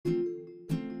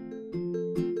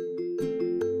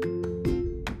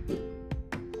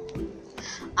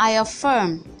I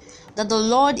affirm that the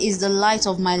Lord is the light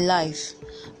of my life.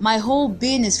 My whole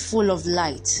being is full of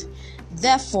light.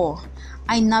 Therefore,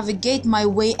 I navigate my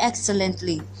way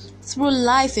excellently through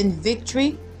life in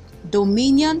victory,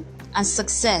 dominion, and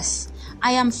success.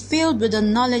 I am filled with the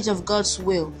knowledge of God's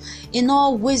will, in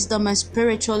all wisdom and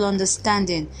spiritual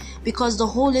understanding, because the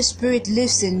Holy Spirit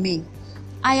lives in me.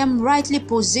 I am rightly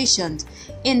positioned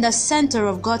in the center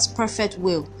of God's perfect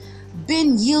will,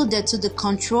 being yielded to the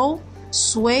control,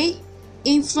 sway,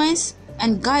 influence,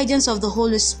 and guidance of the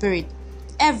Holy Spirit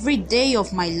every day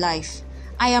of my life.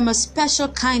 I am a special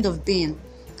kind of being.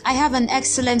 I have an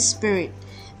excellent spirit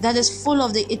that is full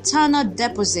of the eternal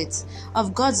deposits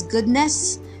of God's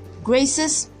goodness,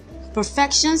 graces,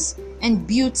 perfections, and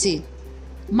beauty.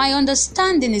 My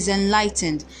understanding is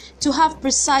enlightened to have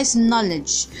precise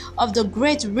knowledge of the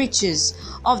great riches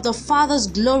of the Father's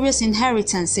glorious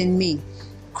inheritance in me.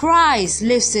 Christ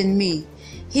lives in me.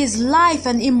 His life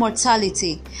and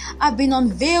immortality have been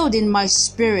unveiled in my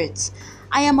spirit.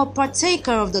 I am a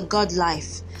partaker of the God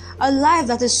life, a life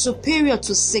that is superior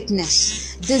to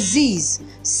sickness, disease,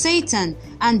 Satan,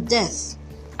 and death.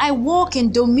 I walk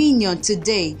in dominion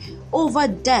today over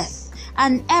death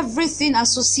and everything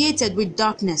associated with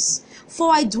darkness,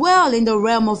 for I dwell in the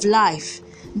realm of life.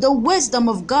 The wisdom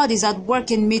of God is at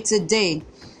work in me today.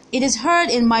 It is heard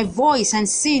in my voice and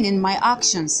seen in my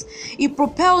actions. It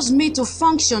propels me to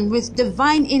function with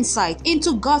divine insight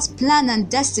into God's plan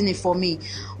and destiny for me,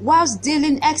 whilst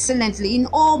dealing excellently in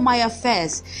all my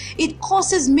affairs. It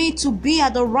causes me to be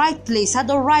at the right place at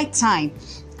the right time.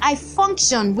 I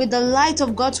function with the light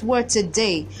of God's word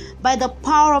today by the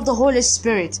power of the Holy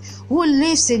Spirit who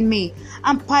lives in me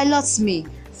and pilots me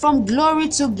from glory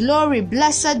to glory.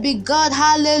 Blessed be God.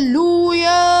 Hallelujah.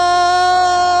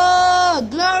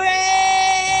 Glory.